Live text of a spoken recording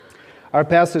Our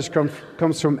passage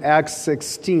comes from Acts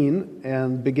 16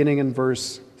 and beginning in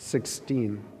verse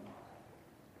 16.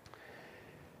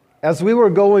 As we were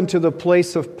going to the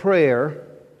place of prayer,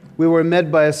 we were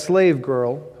met by a slave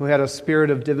girl who had a spirit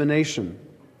of divination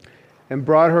and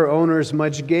brought her owners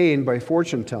much gain by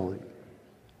fortune-telling.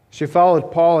 She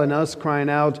followed Paul and us, crying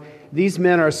out, "These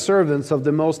men are servants of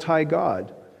the Most High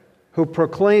God, who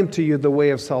proclaim to you the way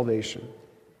of salvation."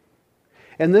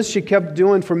 And this she kept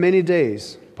doing for many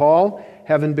days. Paul,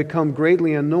 having become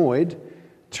greatly annoyed,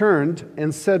 turned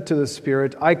and said to the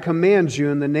spirit, "I command you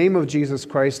in the name of Jesus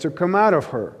Christ to come out of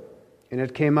her." And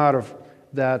it came out of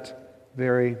that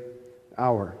very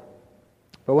hour.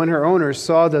 But when her owners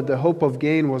saw that the hope of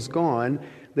gain was gone,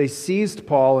 they seized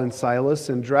Paul and Silas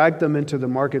and dragged them into the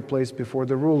marketplace before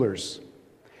the rulers.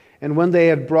 And when they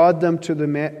had brought them to the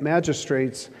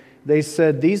magistrates, they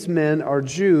said, "These men are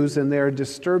Jews, and they are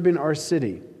disturbing our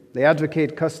city. They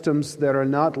advocate customs that are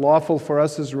not lawful for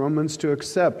us as Romans to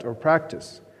accept or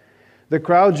practice." The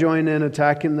crowd joined in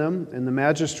attacking them, and the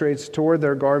magistrates tore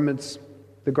the garments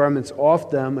off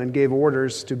them and gave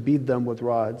orders to beat them with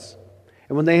rods.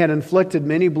 And when they had inflicted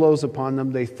many blows upon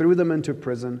them, they threw them into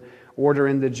prison,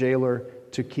 ordering the jailer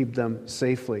to keep them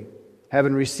safely.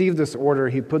 Having received this order,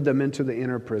 he put them into the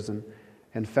inner prison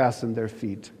and fastened their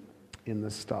feet in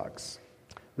the stocks.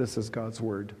 This is God's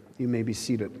word. You may be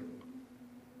seated.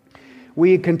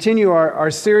 We continue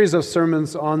our series of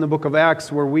sermons on the book of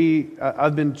Acts, where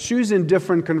I've been choosing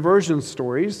different conversion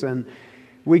stories, and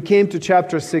we came to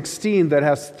chapter 16 that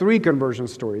has 3 conversion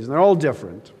stories, and they're all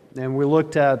different. And we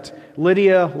looked at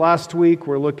Lydia last week,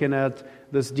 we're looking at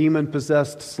this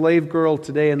demon-possessed slave girl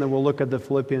today, and then we'll look at the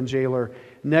Philippian jailer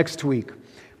next week.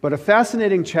 But a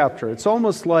fascinating chapter. It's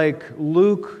almost like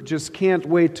Luke just can't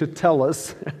wait to tell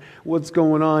us what's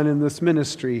going on in this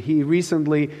ministry. He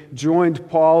recently joined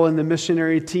Paul in the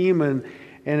missionary team, and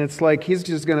it's like he's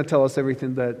just going to tell us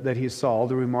everything that he saw, all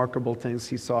the remarkable things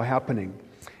he saw happening.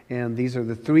 And these are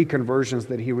the 3 conversions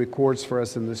that he records for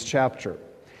us in this chapter.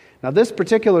 Now, this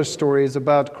particular story is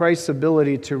about Christ's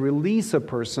ability to release a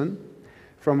person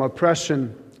from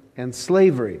oppression and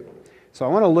slavery. So I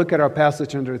want to look at our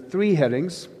passage under 3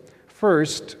 headings.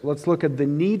 First, let's look at the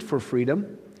need for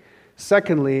freedom.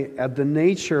 Secondly, at the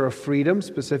nature of freedom,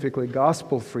 specifically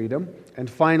gospel freedom. And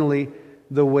finally,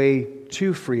 the way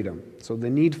to freedom. So the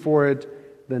need for it,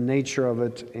 the nature of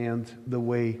it, and the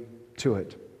way to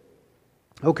it.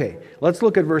 Okay, let's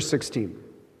look at verse 16.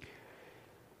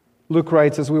 Luke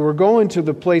writes, "As we were going to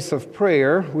the place of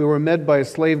prayer, we were met by a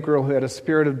slave girl who had a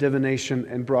spirit of divination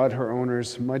and brought her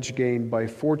owners much gain by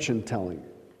fortune-telling."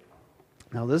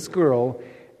 Now this girl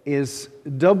is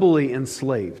doubly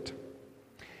enslaved.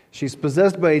 She's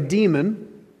possessed by a demon,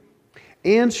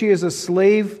 and she is a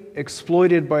slave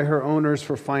exploited by her owners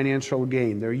for financial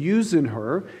gain. They're using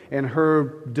her and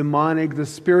her demonic, the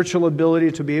spiritual ability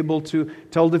to be able to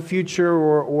tell the future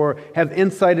or have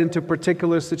insight into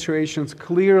particular situations,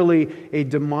 clearly a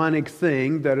demonic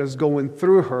thing that is going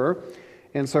through her.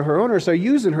 And so her owners are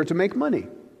using her to make money.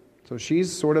 So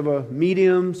she's sort of a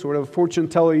medium, sort of a fortune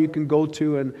teller you can go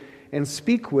to and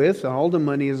speak with, and all the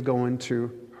money is going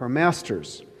to her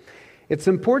masters. It's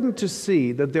important to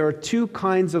see that there are 2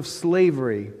 kinds of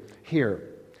slavery here.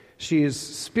 She is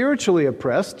spiritually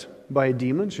oppressed by a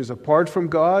demon. She's apart from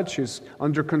God. She's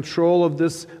under control of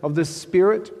this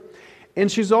spirit. And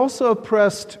she's also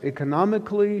oppressed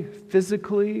economically,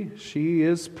 physically. She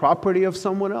is property of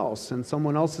someone else, and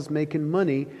someone else is making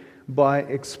money by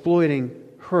exploiting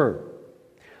her.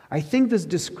 I think this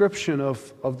description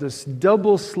of this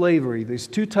double slavery, these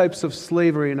 2 types of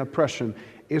slavery and oppression,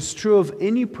 is true of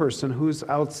any person who's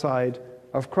outside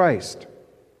of Christ.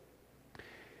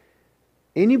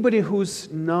 Anybody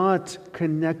who's not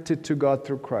connected to God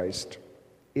through Christ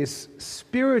is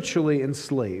spiritually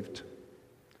enslaved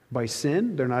by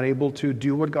sin. They're not able to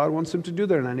do what God wants them to do.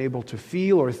 They're not able to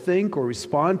feel or think or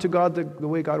respond to God the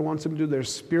way God wants them to do.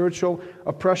 There's spiritual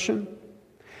oppression.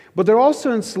 But they're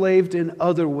also enslaved in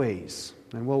other ways.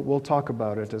 And we'll talk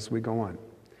about it as we go on.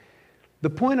 The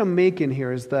point I'm making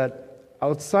here is that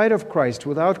outside of Christ,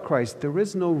 without Christ, there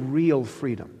is no real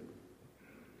freedom.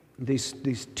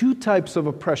 These 2 types of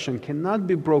oppression cannot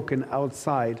be broken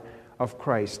outside of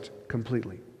Christ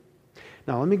completely.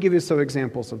 Now, let me give you some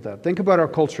examples of that. Think about our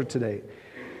culture today.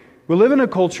 We live in a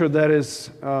culture that is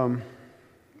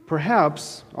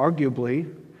perhaps, arguably,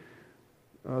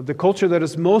 the culture that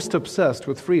is most obsessed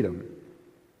with freedom.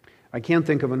 I can't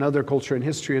think of another culture in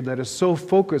history that is so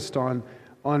focused on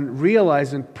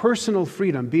realizing personal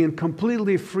freedom, being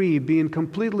completely free, being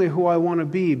completely who I want to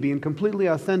be, being completely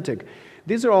authentic.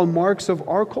 These are all marks of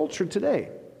our culture today.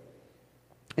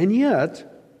 And yet,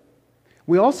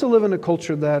 We also live in a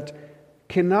culture that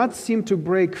cannot seem to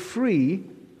break free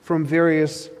from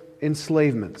various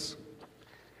enslavements.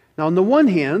 Now, on the one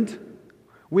hand,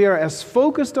 we are as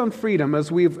focused on freedom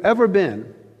as we've ever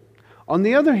been. On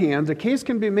the other hand, the case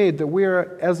can be made that we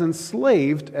are as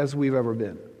enslaved as we've ever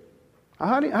been.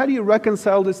 How do you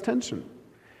reconcile this tension?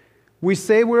 We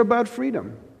say we're about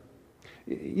freedom.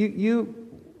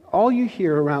 All you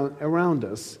hear around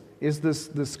us is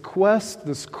this quest,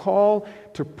 this call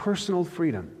to personal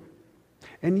freedom.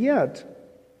 And yet,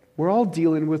 we're all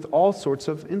dealing with all sorts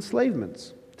of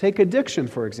enslavements. Take addiction,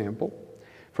 for example.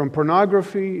 From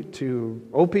pornography to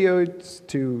opioids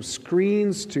to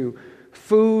screens to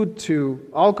food to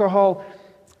alcohol,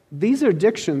 these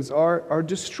addictions are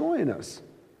destroying us.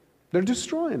 They're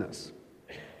destroying us.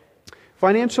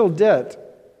 Financial debt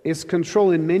is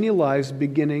controlling many lives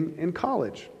beginning in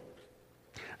college.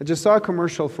 I just saw a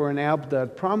commercial for an app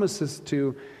that promises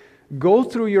to go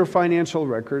through your financial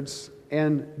records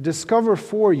and discover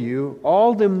for you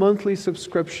all the monthly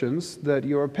subscriptions that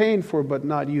you are paying for but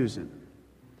not using.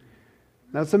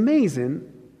 Now, it's amazing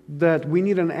that we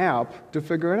need an app to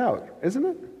figure it out, isn't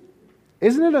it?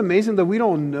 Isn't it amazing that we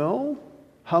don't know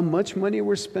how much money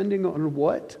we're spending on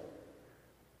what?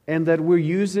 And that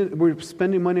we're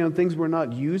spending money on things we're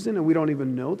not using and we don't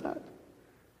even know that?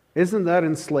 Isn't that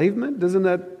enslavement? Doesn't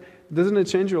it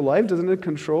change your life? Doesn't it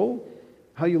control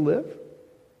how you live?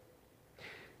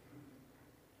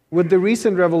 With the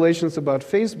recent revelations about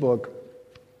Facebook,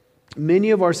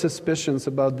 many of our suspicions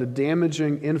about the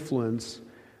damaging influence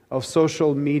of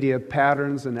social media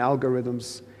patterns and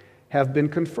algorithms have been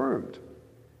confirmed.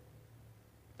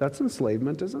 That's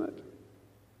enslavement, isn't it?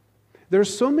 There are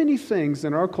so many things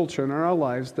in our culture and in our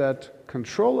lives that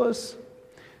control us,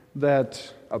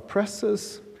 that oppress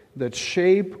us, that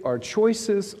shape our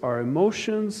choices, our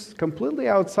emotions, completely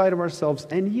outside of ourselves,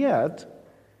 and yet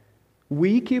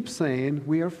we keep saying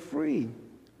we are free.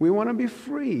 We want to be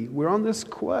free. We're on this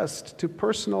quest to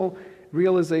personal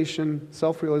realization,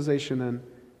 self-realization,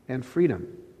 and freedom.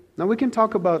 Now, we can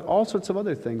talk about all sorts of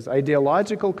other things: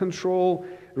 ideological control,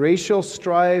 racial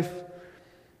strife,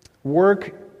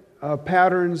 work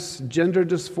patterns, gender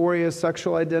dysphoria,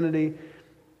 sexual identity,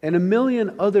 and a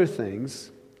million other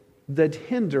things that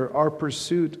hinder our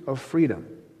pursuit of freedom.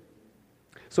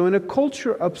 So in a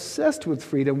culture obsessed with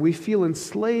freedom, we feel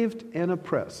enslaved and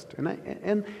oppressed.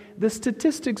 And the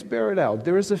statistics bear it out.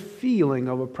 There is a feeling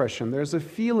of oppression. There's a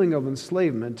feeling of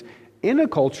enslavement in a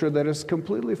culture that is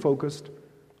completely focused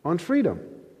on freedom.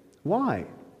 Why?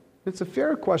 It's a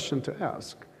fair question to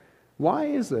ask. Why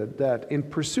is it that in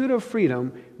pursuit of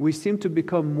freedom, we seem to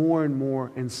become more and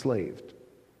more enslaved?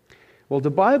 Well,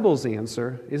 the Bible's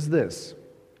answer is this: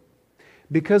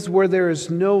 because where there is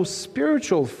no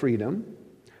spiritual freedom,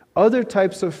 other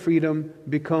types of freedom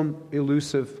become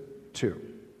elusive too.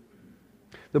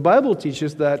 The Bible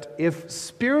teaches that if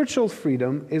spiritual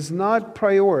freedom is not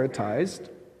prioritized,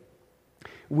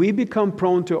 we become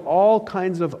prone to all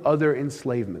kinds of other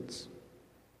enslavements.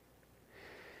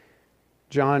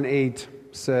 John 8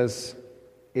 says,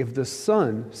 "If the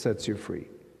Son sets you free,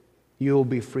 you will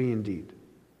be free indeed."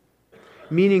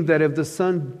 Meaning that if the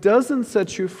Son doesn't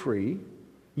set you free,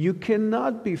 you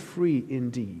cannot be free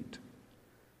indeed.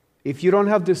 If you don't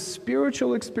have the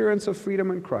spiritual experience of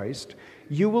freedom in Christ,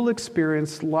 you will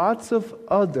experience lots of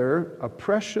other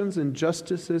oppressions,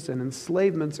 injustices, and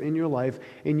enslavements in your life,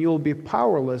 and you'll be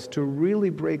powerless to really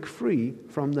break free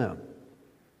from them.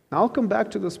 Now, I'll come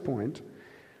back to this point,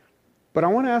 but I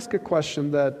want to ask a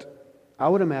question that I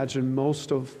would imagine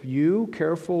most of you,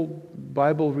 careful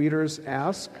Bible readers,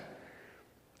 ask,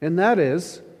 and that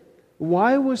is,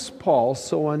 why was Paul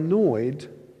so annoyed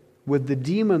with the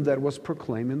demon that was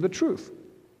proclaiming the truth?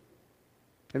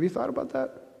 Have you thought about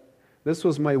that? This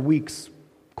was my week's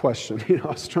question. I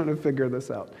was trying to figure this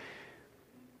out.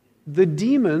 The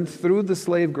demon, through the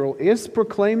slave girl, is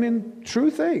proclaiming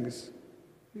true things.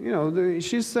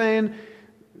 She's saying,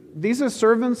 these are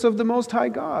servants of the Most High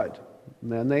God.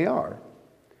 And they are.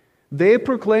 They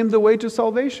proclaim the way to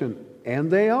salvation.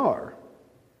 And they are.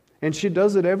 And she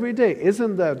does it every day.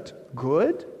 Isn't that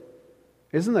good?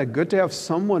 Isn't that good to have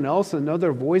someone else,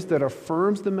 another voice that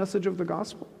affirms the message of the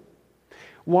gospel?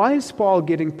 Why is Paul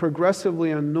getting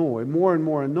progressively annoyed, more and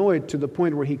more annoyed, to the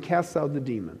point where he casts out the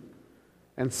demon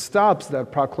and stops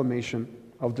that proclamation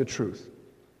of the truth?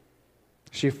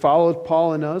 She followed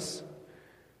Paul and us,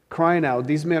 crying out,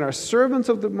 "These men are servants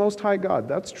of the Most High God."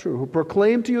 That's true. "Who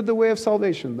proclaim to you the way of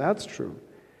salvation." That's true.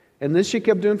 And this she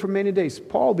kept doing for many days.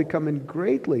 Paul, becoming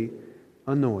greatly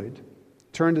annoyed,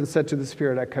 turned and said to the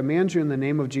Spirit, "I command you in the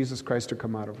name of Jesus Christ to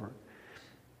come out of her."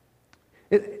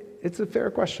 It's a fair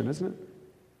question, isn't it?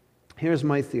 Here's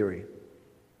my theory.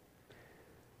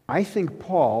 I think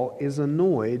Paul is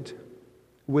annoyed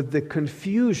with the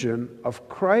confusion of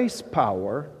Christ's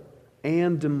power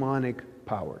and demonic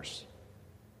powers.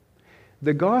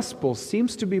 The gospel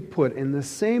seems to be put in the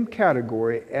same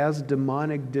category as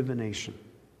demonic divination.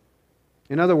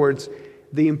 In other words,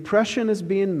 the impression is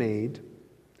being made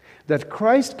that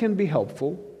Christ can be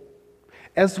helpful,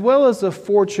 as well as a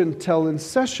fortune-telling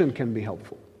session can be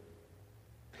helpful.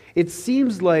 It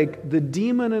seems like the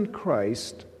demon and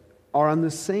Christ are on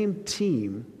the same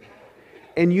team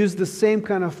and use the same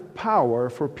kind of power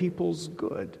for people's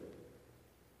good.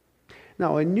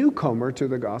 Now, a newcomer to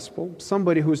the gospel,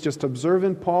 somebody who's just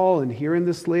observing Paul and hearing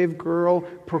the slave girl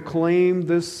proclaim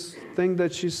this thing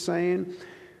that she's saying,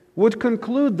 would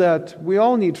conclude that we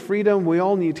all need freedom, we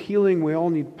all need healing, we all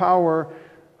need power,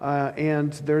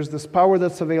 and there's this power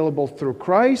that's available through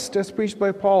Christ, as preached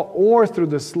by Paul, or through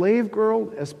the slave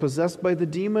girl, as possessed by the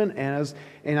demon,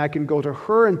 and I can go to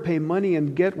her and pay money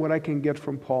and get what I can get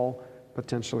from Paul,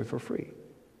 potentially for free.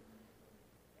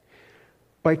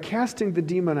 By casting the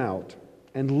demon out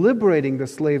and liberating the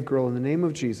slave girl in the name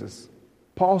of Jesus,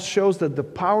 Paul shows that the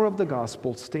power of the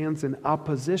gospel stands in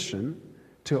opposition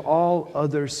to all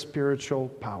other spiritual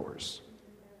powers.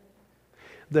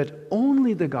 That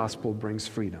only the gospel brings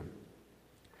freedom,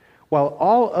 while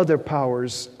all other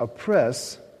powers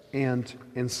oppress and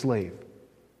enslave.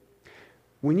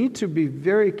 We need to be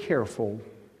very careful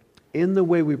in the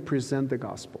way we present the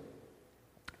gospel,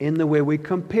 in the way we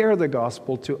compare the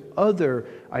gospel to other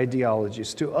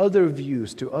ideologies, to other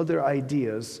views, to other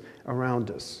ideas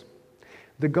around us.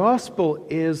 The gospel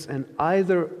is an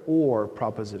either-or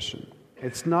proposition.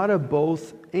 It's not a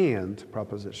both-and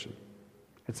proposition.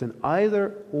 It's an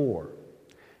either-or.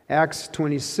 Acts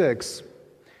 26,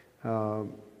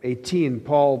 18,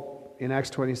 in Acts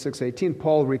 26, 18,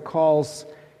 Paul recalls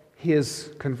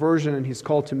his conversion and his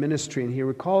call to ministry, and he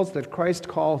recalls that Christ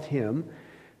called him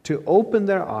to open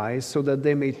their eyes so that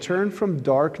they may turn from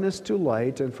darkness to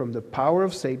light and from the power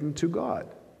of Satan to God,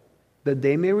 that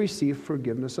they may receive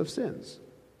forgiveness of sins.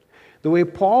 The way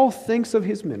Paul thinks of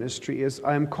his ministry is,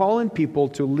 I am calling people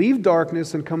to leave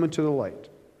darkness and come into the light,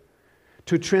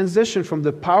 to transition from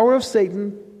the power of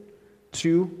Satan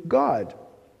to God.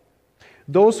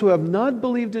 Those who have not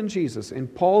believed in Jesus, in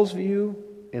Paul's view,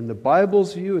 in the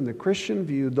Bible's view, in the Christian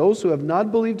view, those who have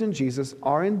not believed in Jesus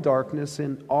are in darkness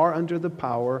and are under the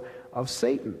power of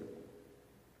Satan.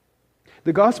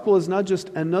 The gospel is not just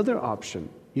another option.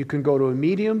 You can go to a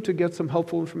medium to get some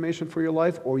helpful information for your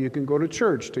life, or you can go to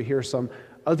church to hear some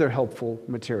other helpful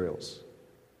materials.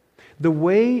 The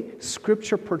way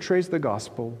Scripture portrays the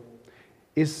gospel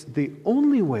is the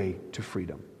only way to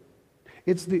freedom.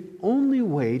 It's the only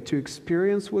way to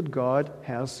experience what God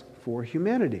has for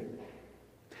humanity.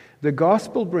 The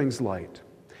gospel brings light.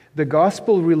 The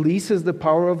gospel releases the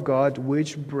power of God,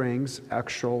 which brings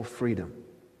actual freedom.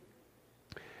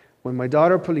 When my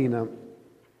daughter Paulina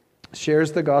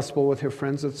shares the gospel with her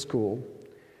friends at school,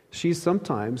 she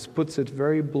sometimes puts it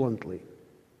very bluntly.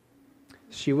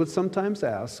 She would sometimes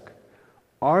ask,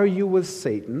 "Are you with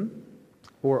Satan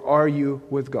or are you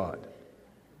with God?"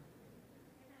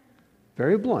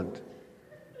 Very blunt,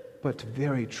 but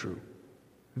very true.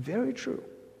 Very true.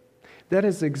 That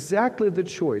is exactly the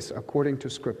choice according to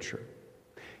Scripture.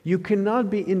 You cannot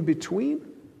be in between.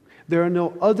 There are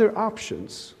no other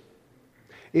options.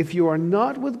 If you are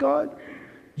not with God,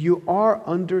 you are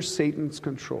under Satan's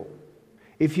control.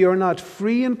 If you are not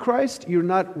free in Christ, you're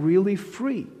not really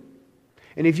free.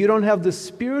 And if you don't have the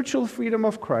spiritual freedom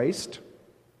of Christ,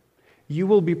 you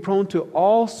will be prone to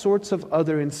all sorts of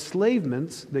other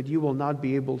enslavements that you will not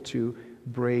be able to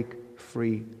break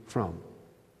free from.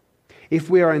 If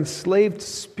we are enslaved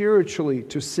spiritually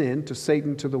to sin, to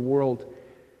Satan, to the world,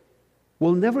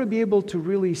 we'll never be able to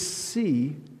really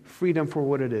see freedom for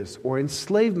what it is, or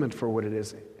enslavement for what it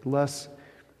is,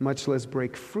 much less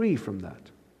break free from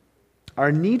that.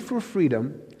 Our need for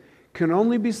freedom can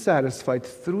only be satisfied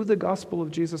through the gospel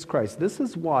of Jesus Christ. This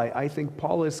is why I think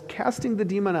Paul is casting the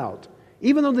demon out,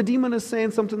 even though the demon is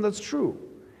saying something that's true.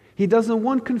 He doesn't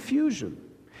want confusion.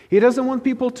 He doesn't want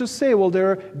people to say, well,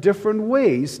 there are different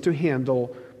ways to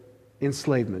handle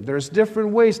enslavement. There's different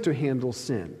ways to handle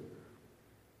sin.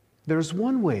 There's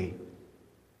one way,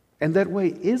 and that way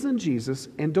is in Jesus,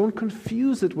 and don't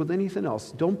confuse it with anything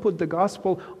else. Don't put the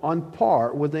gospel on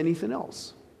par with anything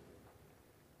else.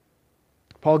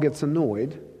 Paul gets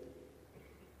annoyed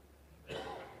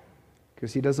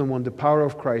because he doesn't want the power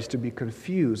of Christ to be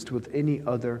confused with any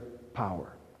other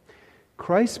power.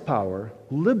 Christ's power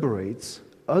liberates,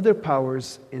 other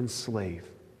powers enslave.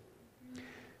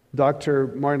 Dr.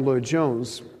 Martin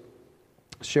Lloyd-Jones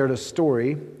shared a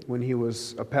story when he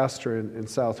was a pastor in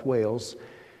South Wales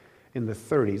in the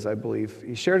 30s, I believe.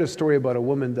 He shared a story about a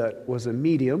woman that was a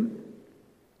medium,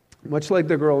 much like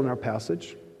the girl in our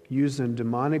passage, using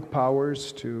demonic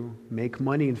powers to make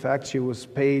money. In fact, she was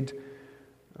paid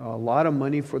a lot of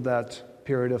money for that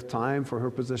period of time, for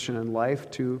her position in life,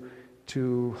 to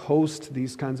host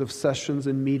these kinds of sessions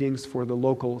and meetings for the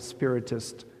local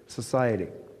Spiritist society.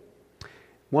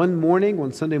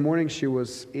 One Sunday morning, she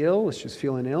was ill. She was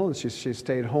feeling ill, and she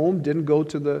stayed home, didn't go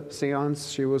to the seance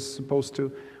she was supposed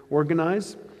to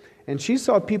organize. And she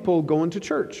saw people going to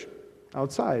church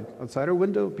outside her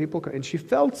window, and she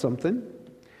felt something.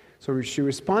 So she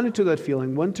responded to that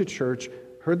feeling, went to church,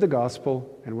 heard the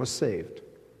gospel, and was saved.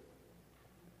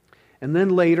 And then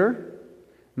later,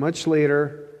 much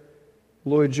later,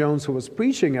 Lloyd Jones, who was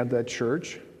preaching at that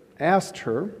church, asked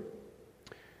her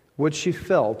what she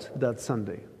felt that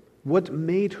Sunday. What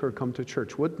made her come to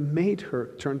church? What made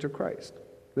her turn to Christ?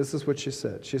 This is what she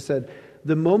said. She said,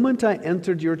 "The moment I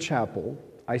entered your chapel,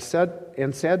 I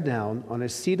sat down on a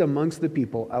seat amongst the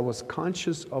people, I was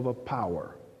conscious of a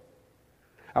power.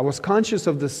 I was conscious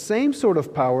of the same sort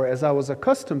of power as I was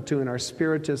accustomed to in our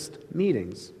Spiritist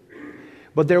meetings.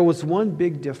 But there was one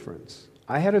big difference.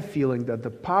 I had a feeling that the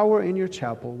power in your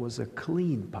chapel was a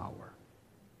clean power."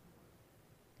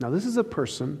 Now, this is a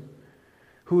person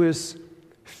who is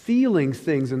feeling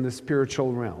things in the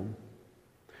spiritual realm,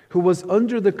 who was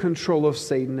under the control of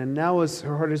Satan, and now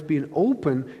her heart is being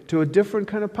open to a different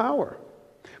kind of power.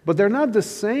 But they're not the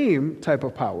same type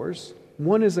of powers.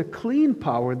 One is a clean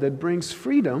power that brings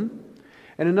freedom,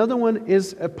 and another one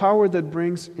is a power that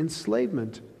brings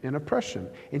enslavement and oppression.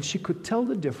 And she could tell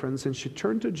the difference, and she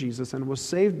turned to Jesus and was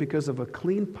saved because of a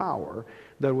clean power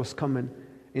that was coming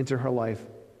into her life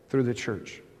through the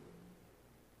church.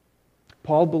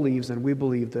 Paul believes, and we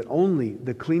believe, that only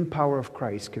the clean power of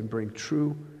Christ can bring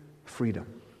true freedom.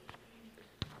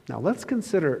 Now let's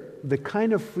consider the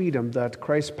kind of freedom that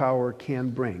Christ's power can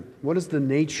bring. What is the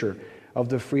nature of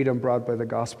the freedom brought by the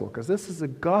gospel? Because this is a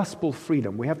gospel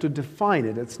freedom. We have to define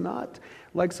it. It's not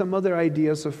like some other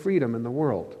ideas of freedom in the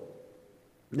world.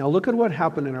 Now look at what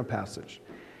happened in our passage.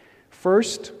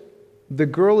 First, the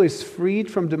girl is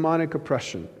freed from demonic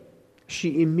oppression.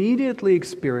 She immediately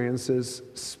experiences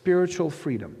spiritual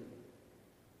freedom.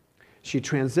 She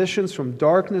transitions from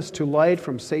darkness to light,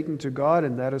 from Satan to God,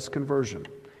 and that is conversion.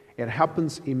 It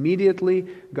happens immediately.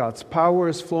 God's power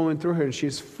is flowing through her, and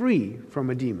she's free from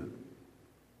a demon.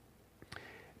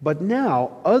 But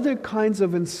now, other kinds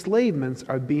of enslavements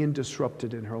are being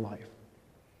disrupted in her life.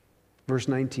 Verse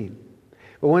 19.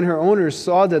 But when her owners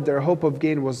saw that their hope of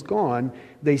gain was gone,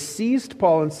 they seized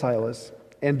Paul and Silas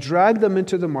and dragged them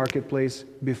into the marketplace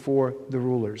before the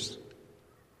rulers.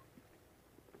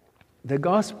 The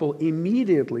gospel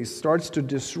immediately starts to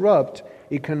disrupt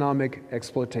economic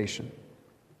exploitation.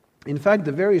 In fact,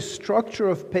 the very structure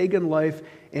of pagan life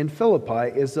in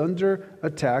Philippi is under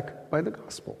attack by the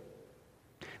gospel.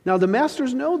 Now, the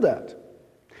masters know that.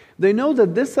 They know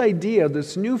that this idea,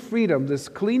 this new freedom, this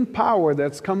clean power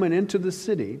that's coming into the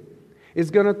city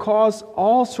is going to cause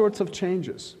all sorts of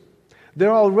changes.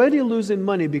 They're already losing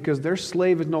money because their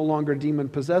slave is no longer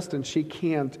demon-possessed and she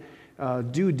can't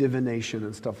do divination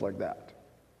and stuff like that.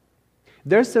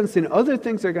 They're sensing other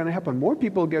things are going to happen. More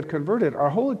people get converted. Our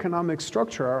whole economic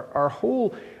structure, our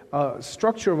whole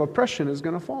structure of oppression is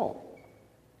going to fall.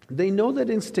 They know that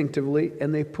instinctively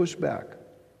and they push back.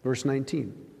 Verse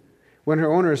 19. When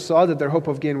her owners saw that their hope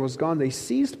of gain was gone, they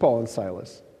seized Paul and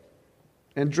Silas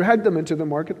and dragged them into the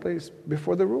marketplace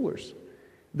before the rulers.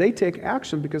 They take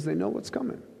action because they know what's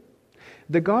coming.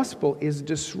 The gospel is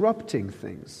disrupting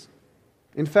things.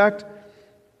 In fact,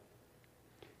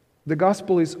 the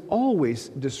gospel is always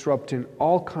disrupting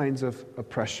all kinds of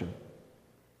oppression.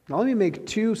 Now let me make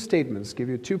two statements, give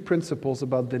you two principles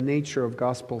about the nature of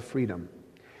gospel freedom,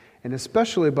 and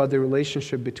especially about the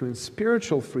relationship between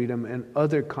spiritual freedom and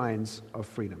other kinds of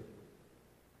freedom.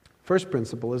 First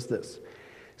principle is this: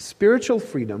 spiritual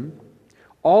freedom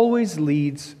always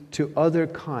leads to other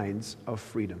kinds of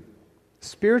freedom.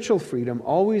 Spiritual freedom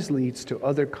always leads to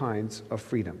other kinds of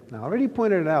freedom. Now, I already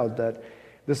pointed out that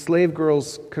the slave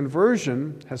girl's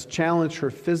conversion has challenged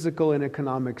her physical and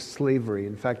economic slavery.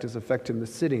 In fact, is affecting the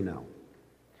city now.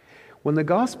 When the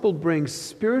gospel brings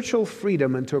spiritual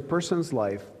freedom into a person's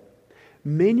life,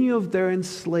 many of their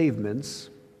enslavements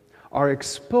are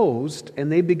exposed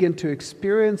and they begin to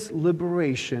experience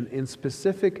liberation in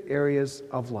specific areas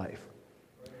of life.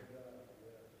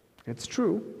 It's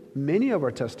true. Many of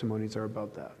our testimonies are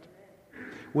about that.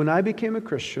 When I became a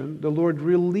Christian, the Lord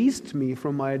released me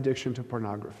from my addiction to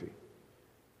pornography.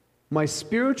 My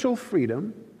spiritual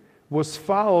freedom was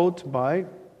followed by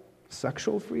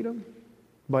sexual freedom,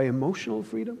 by emotional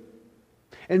freedom.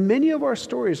 And many of our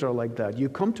stories are like that. You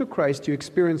come to Christ, you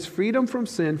experience freedom from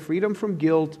sin, freedom from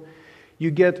guilt,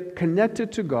 you get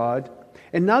connected to God,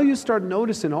 and now you start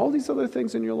noticing all these other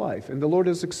things in your life. And the Lord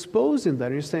is exposing that,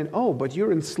 and you're saying, oh, but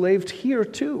you're enslaved here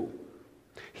too.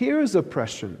 Here is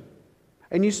oppression.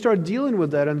 And you start dealing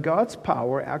with that, and God's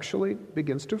power actually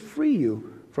begins to free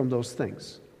you from those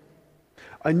things.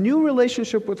 A new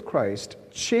relationship with Christ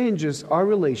changes our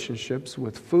relationships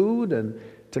with food and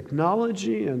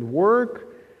technology and work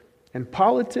and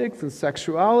politics and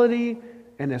sexuality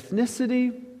and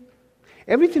ethnicity.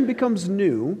 Everything becomes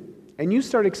new, and you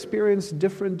start experiencing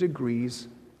different degrees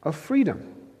of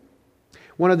freedom.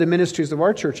 One of the ministries of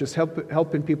our church is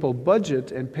helping people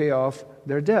budget and pay off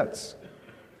their debts.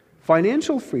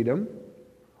 Financial freedom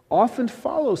often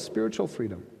follows spiritual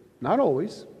freedom. Not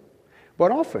always,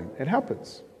 but often it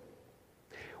happens.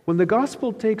 When the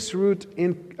gospel takes root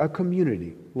in a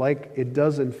community, like it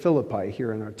does in Philippi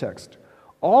here in our text,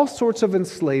 all sorts of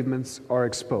enslavements are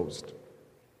exposed,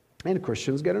 and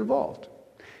Christians get involved.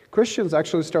 Christians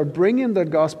actually start bringing that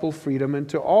gospel freedom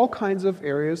into all kinds of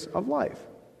areas of life.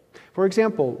 For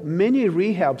example, many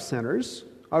rehab centers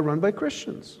are run by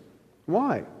Christians.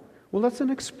 Why? Well, that's an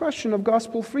expression of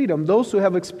gospel freedom. Those who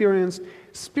have experienced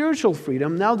spiritual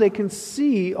freedom, now they can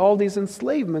see all these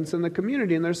enslavements in the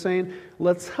community, and they're saying,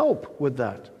 let's help with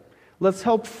that. Let's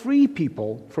help free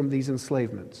people from these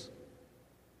enslavements.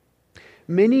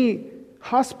 Many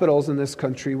hospitals in this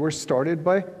country were started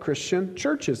by Christian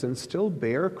churches and still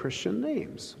bear Christian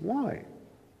names. Why?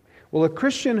 Well, a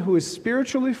Christian who is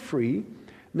spiritually free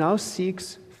now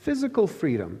seeks physical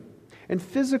freedom and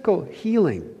physical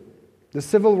healing. The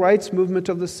civil rights movement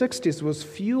of the 60s was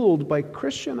fueled by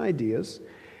Christian ideas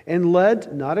and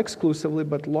led, not exclusively,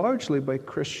 but largely by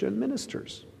Christian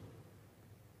ministers.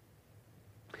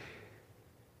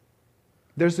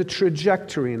 There's a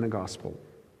trajectory in the gospel.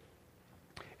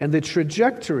 And the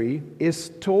trajectory is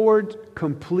toward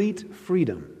complete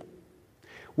freedom.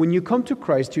 When you come to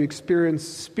Christ, you experience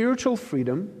spiritual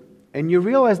freedom, and you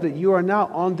realize that you are now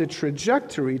on the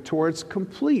trajectory towards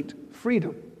complete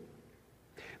freedom.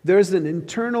 There's an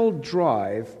internal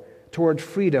drive toward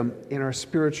freedom in our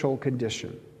spiritual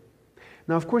condition.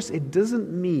 Now, of course, it does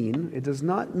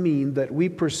not mean that we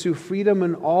pursue freedom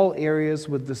in all areas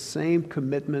with the same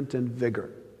commitment and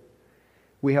vigor.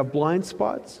 We have blind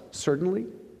spots, certainly.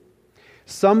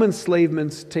 Some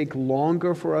enslavements take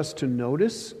longer for us to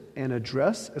notice and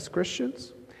address as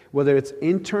Christians, whether it's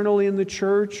internally in the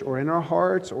church or in our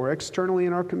hearts or externally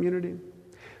in our community.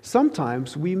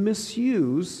 Sometimes we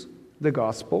misuse the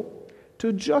gospel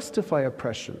to justify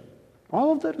oppression.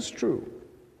 All of that is true.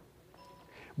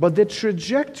 But the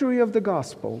trajectory of the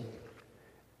gospel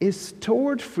is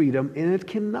toward freedom, and it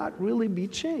cannot really be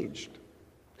changed.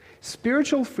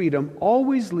 Spiritual freedom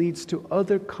always leads to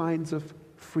other kinds of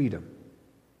freedom.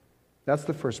 That's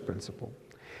the first principle.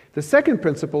 The second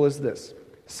principle is this.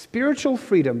 Spiritual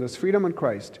freedom, this freedom in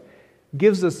Christ,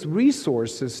 gives us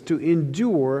resources to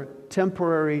endure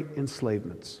temporary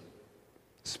enslavements.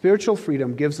 Spiritual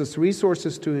freedom gives us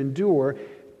resources to endure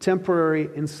temporary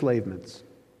enslavements.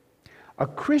 A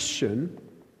Christian,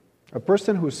 a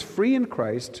person who is free in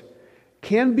Christ,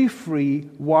 can be free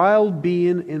while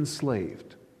being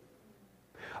enslaved.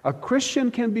 A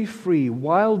Christian can be free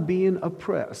while being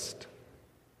oppressed.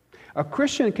 A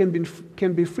Christian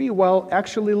can be free while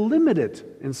actually limited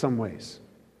in some ways.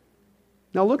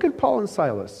 Now look at Paul and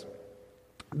Silas.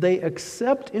 They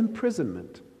accept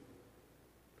imprisonment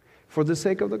for the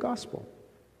sake of the gospel.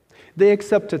 They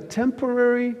accept a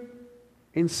temporary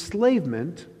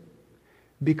enslavement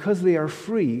because they are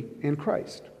free in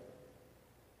Christ.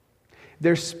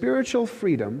 Their spiritual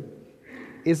freedom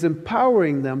is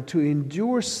empowering them to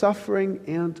endure suffering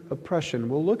and oppression.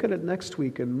 We'll look at it next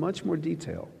week in much more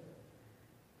detail.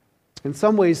 In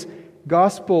some ways, the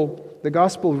gospel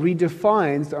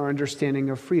redefines our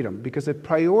understanding of freedom because it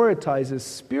prioritizes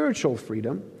spiritual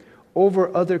freedom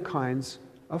over other kinds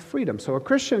of freedom. So a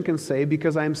Christian can say,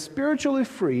 because I am spiritually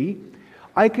free,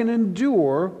 I can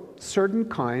endure certain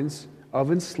kinds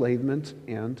of enslavement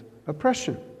and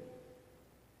oppression.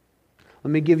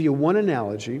 Let me give you one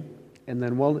analogy and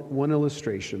then one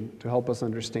illustration to help us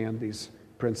understand these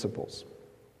principles.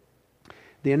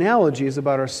 The analogy is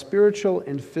about our spiritual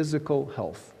and physical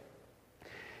health.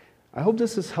 I hope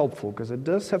this is helpful because it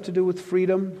does have to do with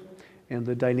freedom and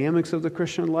the dynamics of the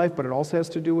Christian life, but it also has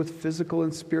to do with physical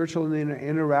and spiritual and the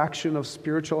interaction of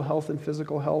spiritual health and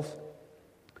physical health.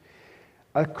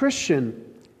 A Christian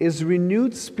is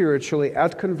renewed spiritually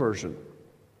at conversion.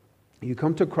 You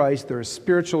come to Christ, there is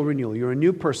spiritual renewal. You're a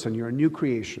new person, you're a new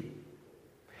creation.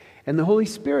 And the Holy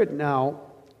Spirit now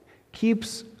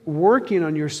keeps working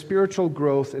on your spiritual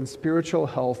growth and spiritual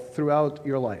health throughout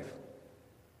your life.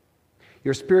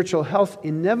 Your spiritual health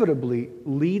inevitably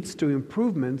leads to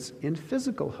improvements in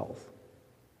physical health.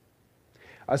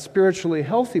 A spiritually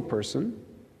healthy person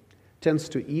tends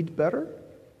to eat better,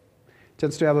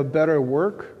 tends to have a better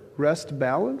work-rest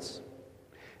balance,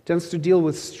 tends to deal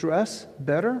with stress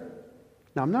better.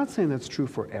 Now, I'm not saying that's true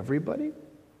for everybody.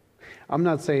 I'm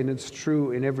not saying it's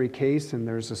true in every case and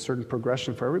there's a certain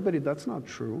progression for everybody. That's not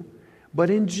true. But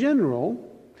in general,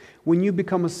 when you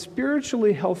become a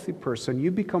spiritually healthy person,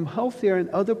 you become healthier in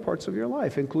other parts of your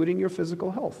life, including your physical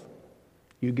health.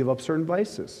 You give up certain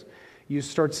vices. You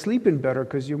start sleeping better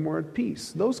because you're more at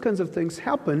peace. Those kinds of things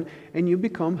happen, and you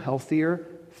become healthier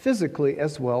physically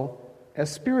as well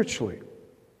as spiritually.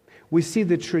 We see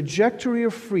the trajectory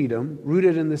of freedom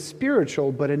rooted in the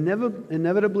spiritual, but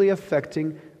inevitably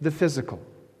affecting the physical.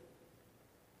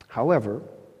 However,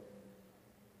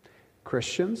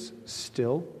 Christians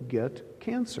still get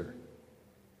cancer.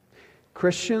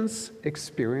 Christians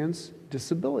experience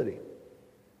disability.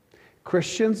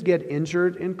 Christians get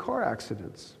injured in car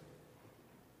accidents.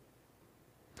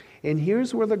 And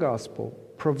here's where the gospel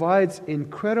provides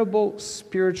incredible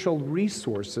spiritual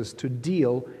resources to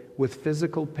deal with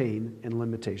physical pain and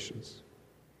limitations.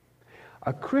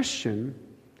 A Christian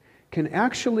can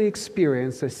actually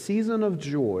experience a season of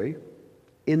joy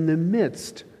in the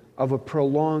midst of a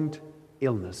prolonged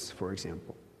illness, for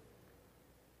example.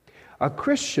 A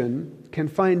Christian can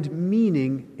find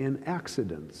meaning in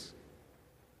accidents.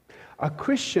 A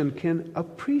Christian can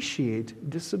appreciate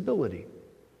disability.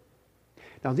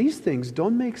 Now, these things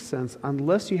don't make sense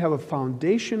unless you have a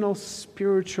foundational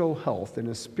spiritual health and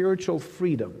a spiritual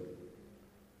freedom.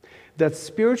 That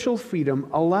spiritual freedom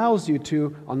allows you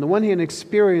to, on the one hand,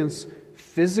 experience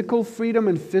physical freedom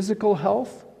and physical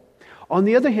health. On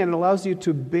the other hand, it allows you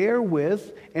to bear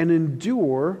with and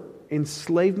endure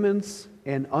enslavements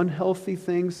and unhealthy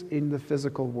things in the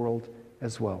physical world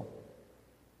as well.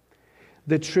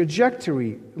 The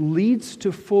trajectory leads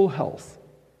to full health,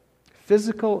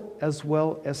 physical as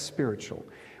well as spiritual.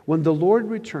 When the Lord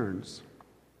returns,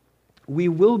 we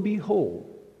will be whole.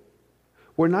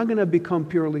 We're not going to become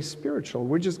purely spiritual.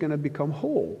 We're just going to become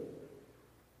whole.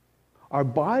 Our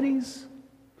bodies,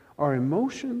 our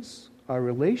emotions, our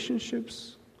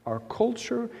relationships, our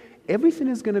culture, everything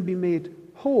is going to be made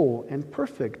whole and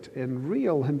perfect and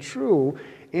real and true,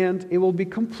 and it will be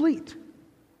complete.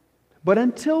 But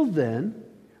until then,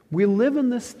 we live in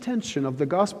this tension of the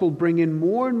gospel bringing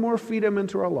more and more freedom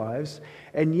into our lives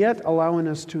and yet allowing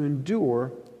us to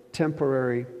endure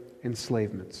temporary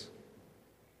enslavements.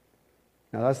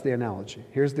 Now that's the analogy.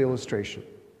 Here's the illustration.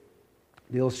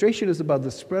 The illustration is about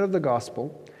the spread of the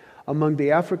gospel among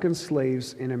the African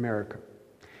slaves in America.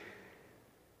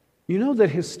 You know that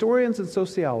historians and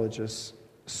sociologists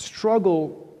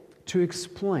struggle to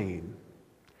explain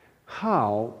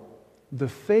how the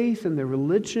faith and the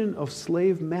religion of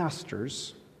slave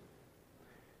masters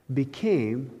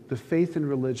became the faith and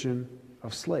religion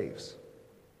of slaves.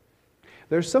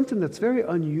 There's something that's very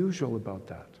unusual about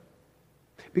that.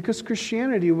 Because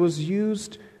Christianity was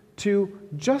used to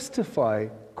justify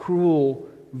cruel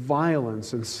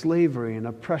violence and slavery and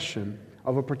oppression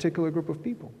of a particular group of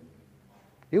people.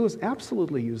 It was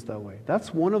absolutely used that way.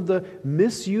 That's one of the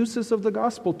misuses of the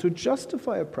gospel, to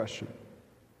justify oppression.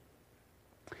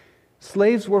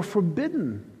 Slaves were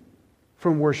forbidden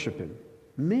from worshiping,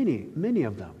 many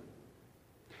of them.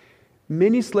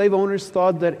 Many slave owners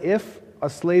thought that if a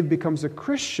slave becomes a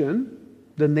Christian,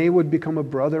 then they would become a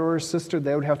brother or a sister.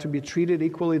 They would have to be treated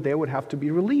equally. They would have to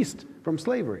be released from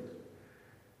slavery.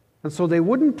 And so they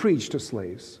wouldn't preach to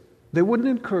slaves. They wouldn't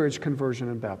encourage conversion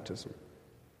and baptism.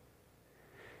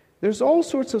 There's all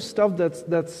sorts of stuff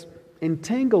that's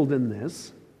entangled in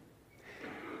this.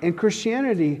 And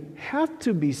Christianity had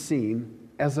to be seen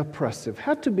as oppressive,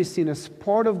 had to be seen as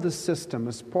part of the system,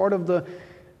 as part of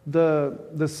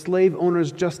the slave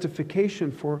owner's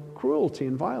justification for cruelty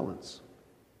and violence.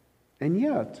 And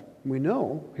yet, we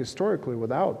know historically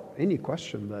without any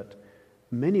question that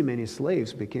many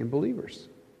slaves became believers.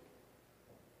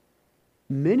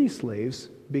 Many slaves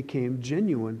became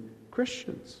genuine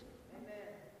Christians.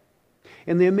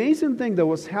 And the amazing thing that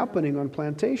was happening on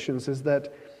plantations is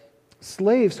that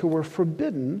slaves who were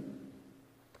forbidden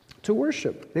to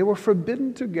worship, they were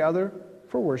forbidden to gather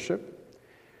for worship,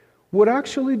 would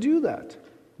actually do that.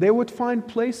 They would find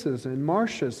places in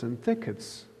marshes and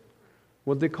thickets,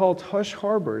 what they called hush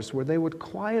harbors, where they would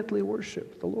quietly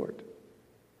worship the Lord,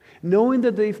 knowing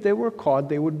that if they were caught,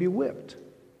 they would be whipped,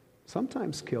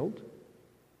 sometimes killed.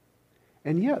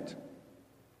 And yet,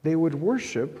 they would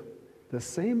worship the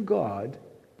same God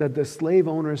that the slave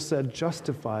owners said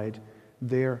justified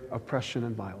their oppression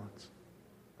and violence.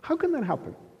 How can that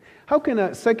happen? How can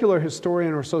a secular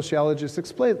historian or sociologist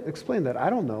explain that? I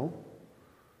don't know.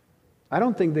 I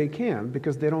don't think they can,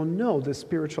 because they don't know the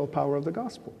spiritual power of the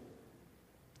gospel.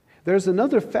 There's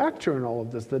another factor in all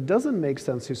of this that doesn't make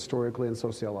sense historically and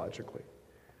sociologically,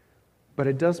 but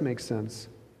it does make sense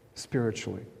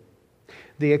spiritually.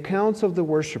 The accounts of the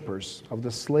worshipers, of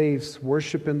the slaves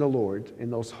worshiping the Lord in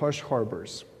those hush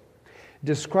harbors,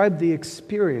 describe the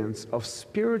experience of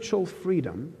spiritual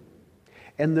freedom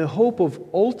and the hope of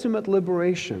ultimate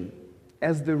liberation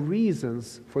as the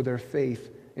reasons for their faith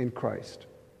in Christ.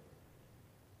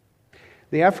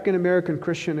 The African American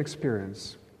Christian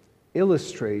experience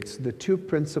illustrates the two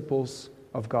principles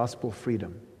of gospel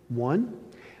freedom. One,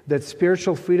 that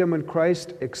spiritual freedom in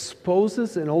Christ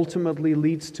exposes and ultimately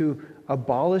leads to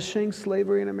abolishing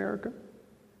slavery in America.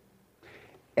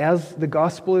 As the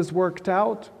gospel is worked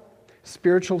out,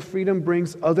 spiritual freedom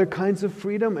brings other kinds of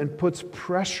freedom and puts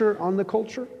pressure on the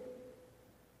culture.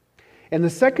 And the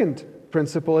second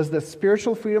principle is that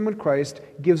spiritual freedom in Christ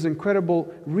gives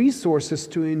incredible resources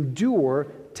to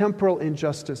endure temporal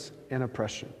injustice and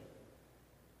oppression.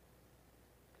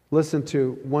 Listen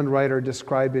to one writer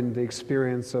describing the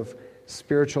experience of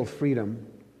spiritual freedom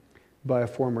by a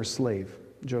former slave,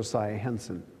 Josiah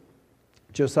Henson.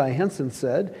 Josiah Henson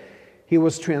said, "He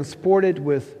was transported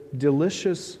with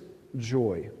delicious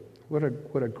joy." What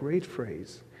a great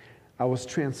phrase. "I was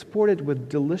transported with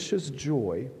delicious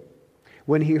joy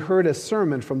when he heard a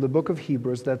sermon from the book of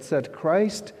Hebrews that said,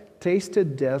 'Christ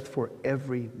tasted death for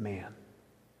every man.'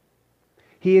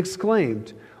 He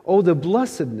exclaimed, 'Oh, the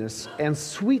blessedness and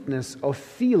sweetness of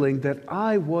feeling that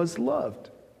I was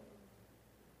loved.'"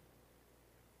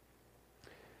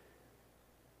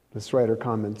 This writer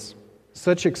comments,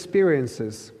 "Such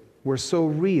experiences were so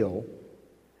real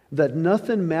that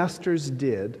nothing masters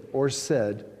did or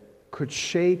said could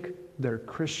shake their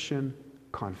Christian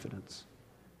confidence."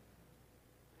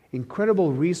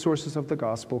 Incredible resources of the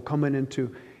gospel coming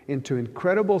into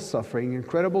incredible suffering,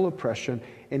 incredible oppression,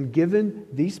 and given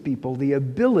these people the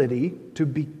ability to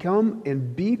become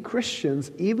and be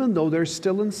Christians even though they're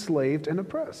still enslaved and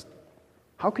oppressed.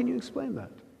 How can you explain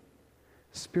that?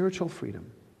 Spiritual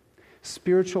freedom,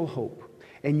 spiritual hope.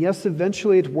 And yes,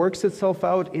 eventually it works itself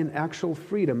out in actual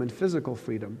freedom and physical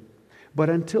freedom. But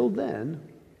until then,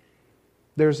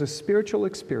 there's a spiritual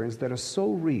experience that is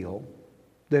so real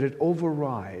that it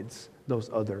overrides those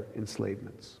other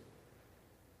enslavements.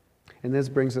 And this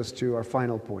brings us to our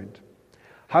final point.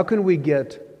 How can we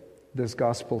get this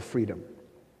gospel freedom?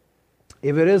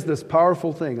 If it is this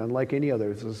powerful thing, unlike any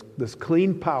other, this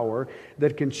clean power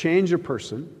that can change a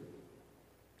person,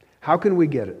 how can we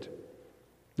get it?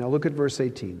 Now look at verse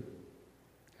 18.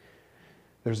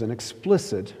 There's an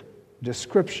explicit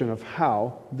description of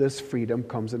how this freedom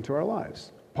comes into our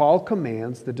lives. Paul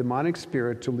commands the demonic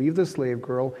spirit to leave the slave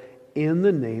girl in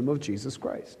the name of Jesus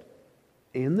Christ.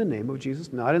 In the name of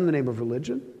Jesus, not in the name of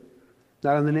religion,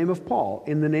 not in the name of Paul,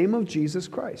 in the name of Jesus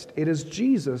Christ. It is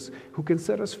Jesus who can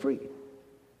set us free.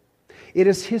 It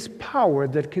is His power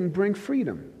that can bring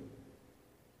freedom.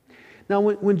 Now,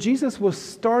 when Jesus was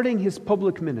starting His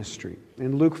public ministry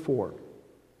in Luke 4,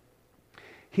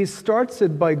 He starts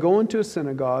it by going to a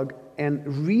synagogue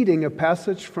and reading a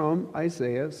passage from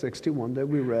Isaiah 61 that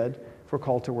we read for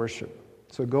call to worship.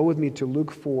 So go with me to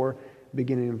Luke 4,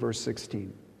 beginning in verse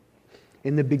 16.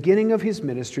 In the beginning of His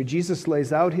ministry, Jesus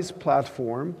lays out His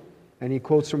platform, and He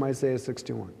quotes from Isaiah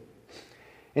 61.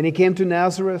 "And He came to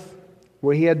Nazareth,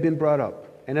 where He had been brought up.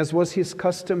 And as was His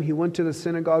custom, He went to the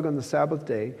synagogue on the Sabbath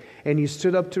day, and He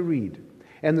stood up to read.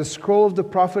 And the scroll of the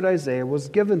prophet Isaiah was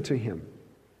given to Him.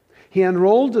 He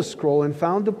unrolled the scroll and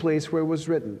found the place where it was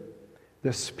written,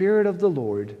 'The Spirit of the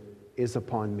Lord is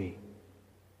upon me,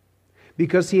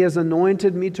 because He has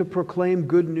anointed me to proclaim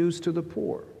good news to the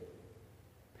poor.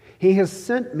 He has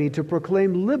sent me to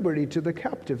proclaim liberty to the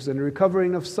captives and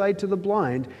recovering of sight to the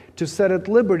blind, to set at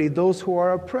liberty those who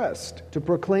are oppressed, to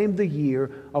proclaim the year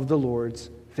of the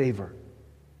Lord's favor.'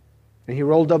 And He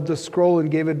rolled up the scroll and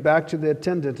gave it back to the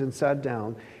attendant and sat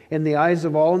down. And the eyes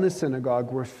of all in the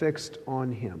synagogue were fixed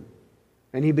on Him.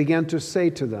 And He began to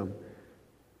say to them,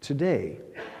 'Today,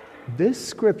 this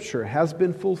scripture has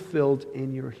been fulfilled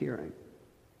in your hearing.'"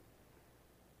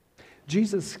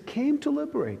 Jesus came to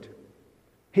liberate.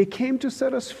 He came to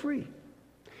set us free.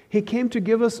 He came to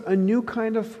give us a new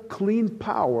kind of clean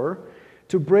power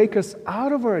to break us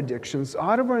out of our addictions,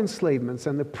 out of our enslavements.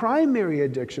 And the primary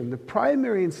addiction, the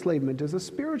primary enslavement is a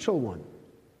spiritual one.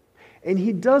 And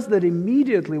He does that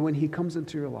immediately when He comes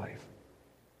into your life.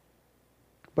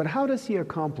 But how does He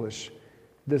accomplish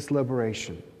this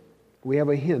liberation? we have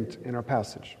a hint in our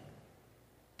passage.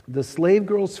 The slave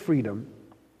girl's freedom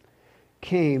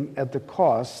came at the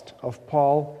cost of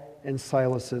Paul and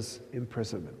Silas's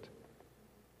imprisonment.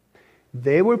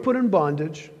 They were put in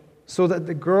bondage so that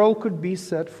the girl could be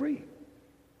set free.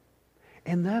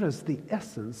 And that is the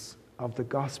essence of the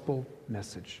gospel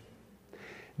message.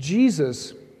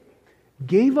 Jesus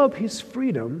gave up his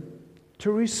freedom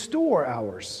to restore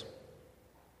ours.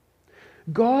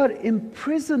 God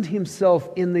imprisoned himself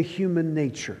in the human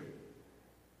nature.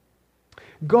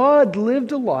 God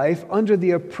lived a life under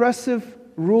the oppressive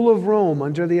rule of Rome,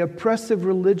 under the oppressive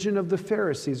religion of the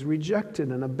Pharisees, rejected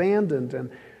and abandoned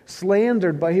and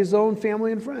slandered by his own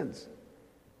family and friends.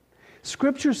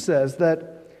 Scripture says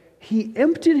that he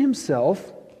emptied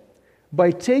himself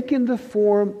by taking the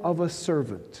form of a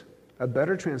servant. A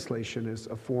better translation is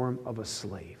a form of a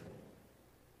slave.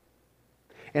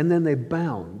 And then they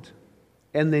bound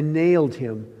and they nailed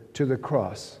him to the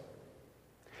cross,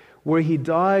 where he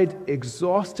died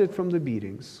exhausted from the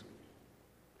beatings,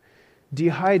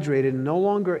 dehydrated, and no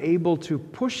longer able to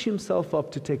push himself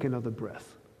up to take another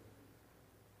breath.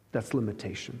 That's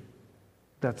limitation.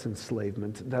 That's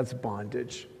enslavement. That's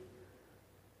bondage.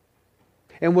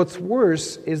 And what's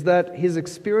worse is that his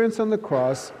experience on the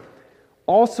cross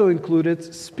also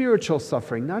included spiritual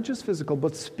suffering, not just physical,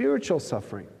 but spiritual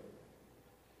suffering.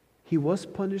 He was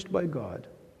punished by God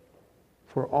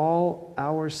for all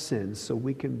our sins so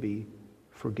we can be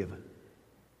forgiven.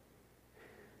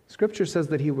 Scripture says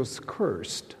that he was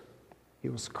cursed. He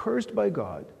was cursed by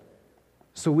God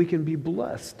so we can be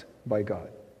blessed by God.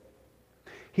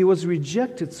 He was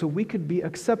rejected so we could be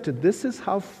accepted. This is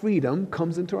how freedom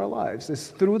comes into our lives. It's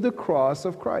through the cross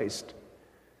of Christ,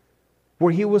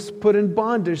 where he was put in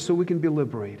bondage so we can be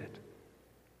liberated.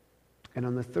 And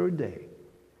on the third day,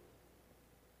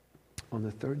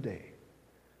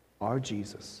 our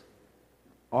Jesus,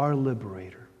 our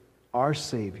liberator, our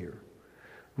Savior,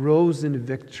 rose in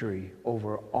victory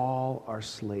over all our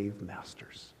slave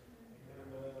masters.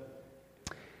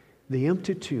 The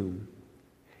empty tomb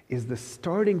is the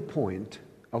starting point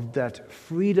of that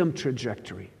freedom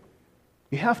trajectory.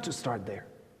 You have to start there.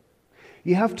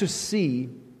 You have to see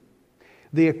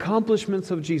the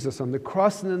accomplishments of Jesus on the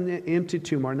cross and in the empty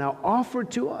tomb are now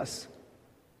offered to us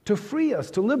to free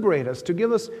us, to liberate us, to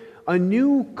give us a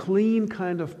new, clean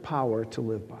kind of power to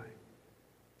live by.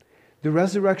 The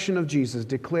resurrection of Jesus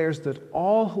declares that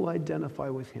all who identify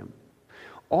with him,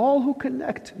 all who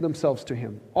connect themselves to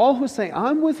him, all who say,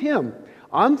 I'm with him,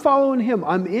 I'm following him,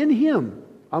 I'm in him,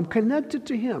 I'm connected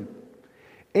to him.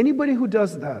 Anybody who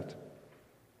does that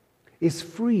is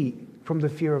free from the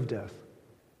fear of death,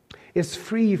 is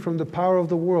free from the power of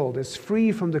the world, is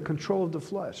free from the control of the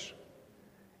flesh,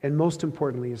 and most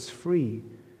importantly, is free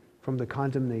from the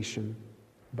condemnation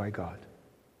by God.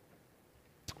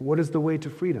 What is the way to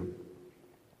freedom?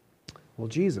 Well,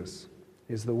 Jesus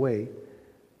is the way,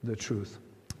 the truth,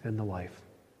 and the life.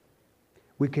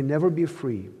 We can never be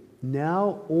free,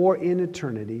 now or in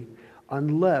eternity,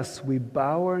 unless we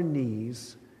bow our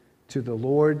knees to the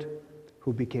Lord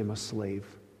who became a slave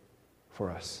for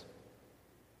us.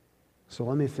 So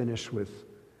let me finish with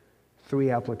 3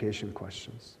 application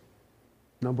questions.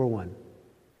 Number 1,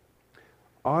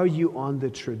 are you on the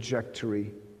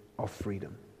trajectory of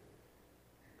freedom?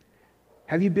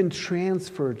 Have you been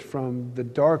transferred from the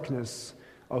darkness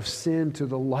of sin to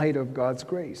the light of God's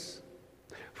grace?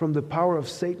 From the power of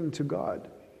Satan to God?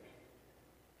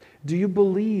 Do you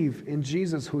believe in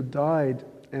Jesus who died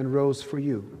and rose for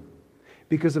you?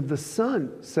 Because if the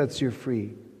Son sets you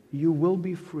free, you will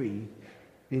be free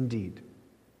indeed.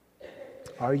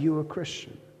 Are you a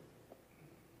Christian?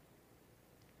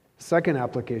 Second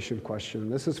application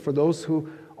question. This is for those who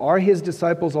are his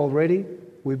disciples already.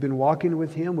 We've been walking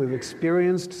with him. We've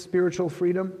experienced spiritual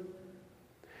freedom.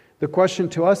 The question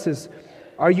to us is,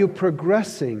 are you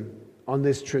progressing on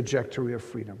this trajectory of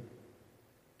freedom?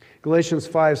 Galatians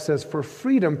 5 says, for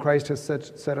freedom Christ has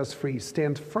set us free.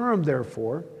 Stand firm,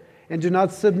 therefore, and do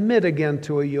not submit again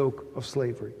to a yoke of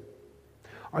slavery.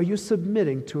 Are you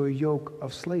submitting to a yoke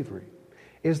of slavery?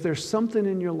 Is there something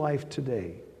in your life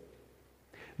today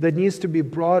that needs to be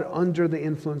brought under the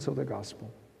influence of the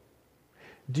gospel?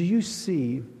 Do you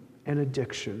see an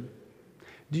addiction?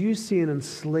 Do you see an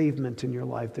enslavement in your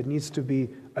life that needs to be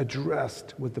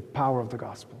addressed with the power of the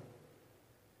gospel,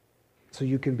 so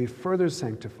you can be further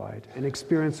sanctified and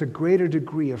experience a greater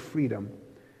degree of freedom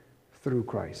through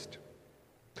Christ?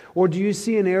 Or do you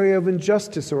see an area of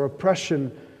injustice or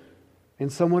oppression in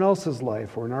someone else's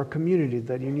life or in our community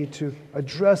that you need to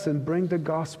address and bring the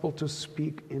gospel to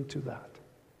speak into that?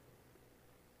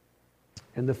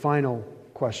 And the final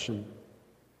question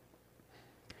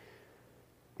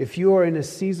If you are in a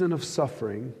season of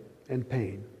suffering and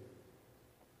pain,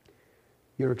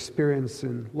 you're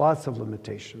experiencing lots of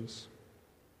limitations.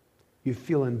 You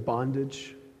feel in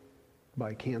bondage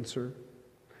by cancer,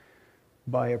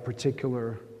 by a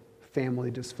particular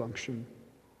family dysfunction,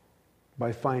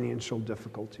 by financial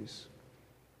difficulties.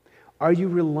 Are you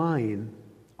relying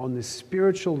on the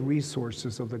spiritual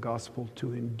resources of the gospel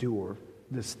to endure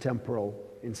this temporal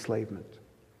enslavement?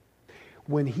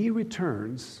 When he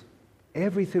returns,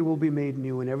 everything will be made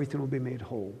new and everything will be made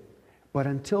whole. But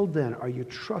until then, are you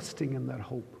trusting in that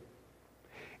hope?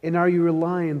 And are you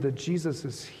relying that Jesus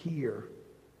is here,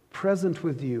 present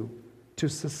with you, to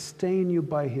sustain you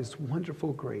by his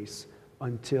wonderful grace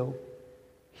until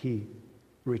he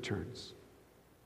returns?